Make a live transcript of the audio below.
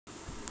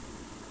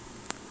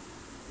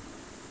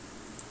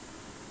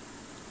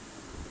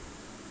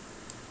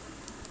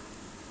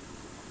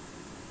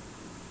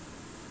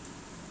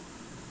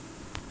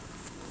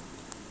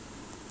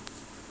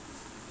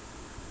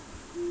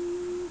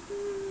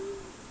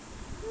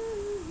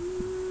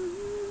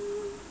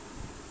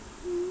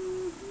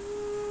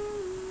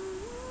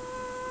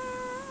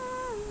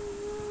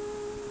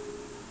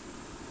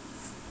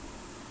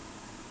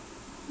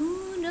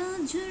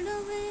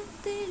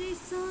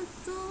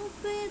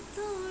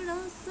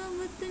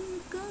वतन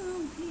का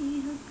भी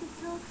हक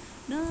था।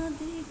 ना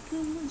देख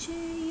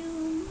मुझे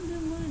यूं मुड़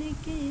मुड़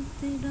के,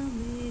 तेरा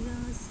मेरा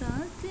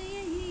साथ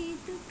यही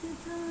तक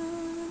था।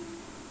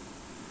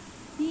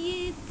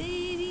 ये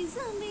तेरी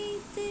ज़मीं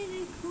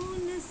तेरे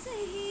खून से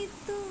ही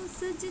तो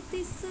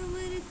सजती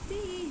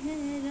संवरती है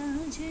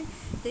राज है।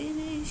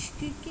 तेरे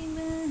इश्क की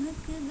मैं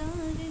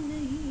हकदार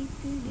नहीं,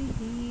 तेरी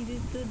हीर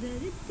तो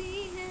डरती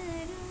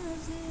है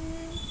राज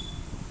है।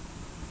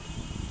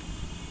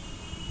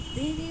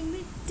 तेरी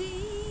मिट्टी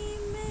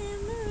में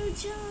मिल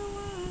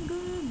जावां,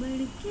 गुल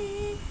बढ़ के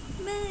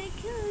मैं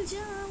खिल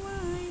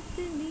जावां,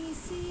 इतनी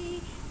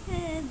सी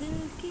है दिल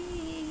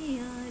की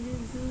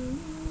आरज़ू।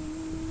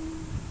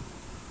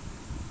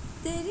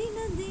 तेरी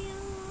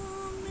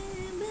नदियों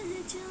में बह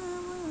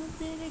जावां,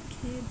 तेरे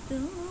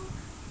खेतों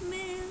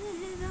में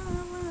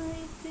लहरावां,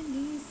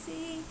 इतनी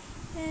सी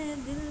है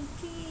दिल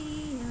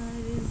की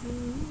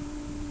आरज़ू।